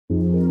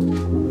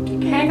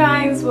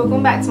guys,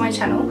 welcome back to my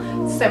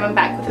channel. So I'm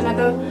back with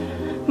another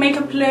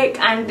makeup look,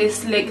 and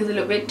this look is a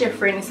little bit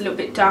different. It's a little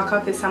bit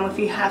darker because some of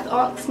you have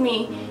asked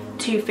me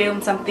to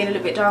film something a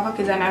little bit darker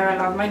because I know I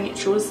love my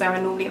neutrals, so I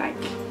normally like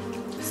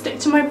stick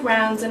to my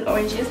browns and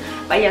oranges.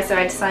 But yeah, so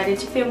I decided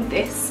to film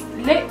this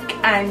look,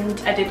 and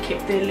I did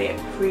keep the lip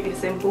really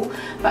simple.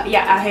 But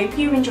yeah, I hope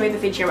you enjoyed the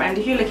video, and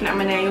if you're looking at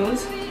my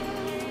nails,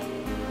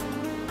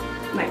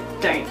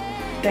 like don't.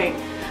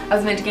 I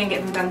was meant to go and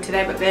get them done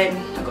today, but then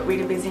I got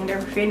really busy and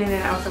everything, and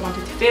then I also wanted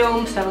to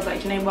film, so I was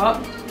like, you know what,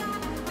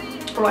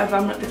 whatever,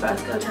 I'm not the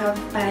first girl to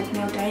have a bad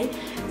nail day.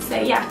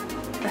 So yeah,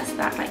 that's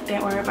that. Like,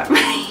 don't worry about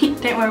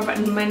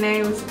my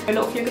nails. A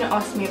lot of you are going to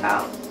ask me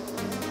about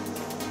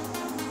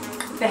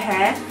the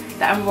hair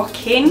that I'm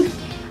rocking,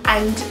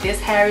 and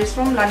this hair is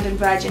from London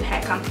Virgin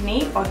Hair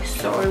Company.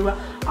 Also,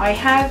 I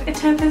have a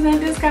 10%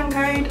 discount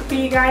code for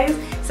you guys,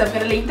 so I'm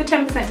going to leave the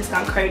 10%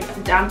 discount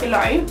code down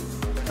below.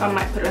 I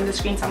might put it on the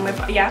screen somewhere,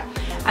 but yeah,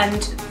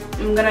 and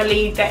I'm gonna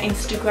leave their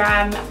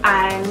Instagram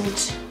and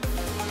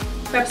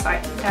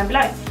website down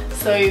below,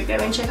 so go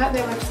and check out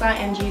their website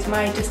and use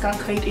my discount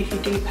code if you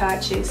do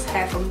purchase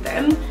hair from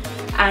them.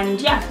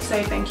 And yeah,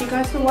 so thank you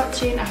guys for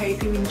watching. I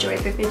hope you enjoyed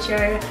the video,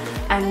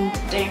 and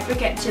don't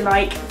forget to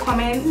like,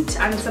 comment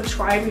and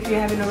subscribe if you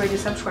haven't already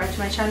subscribed to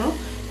my channel.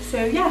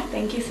 So yeah,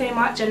 thank you so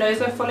much, and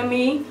also follow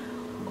me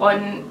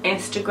on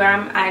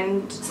Instagram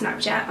and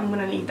Snapchat. I'm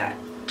gonna leave that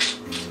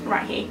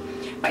right here.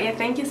 But yeah,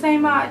 thank you so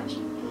much.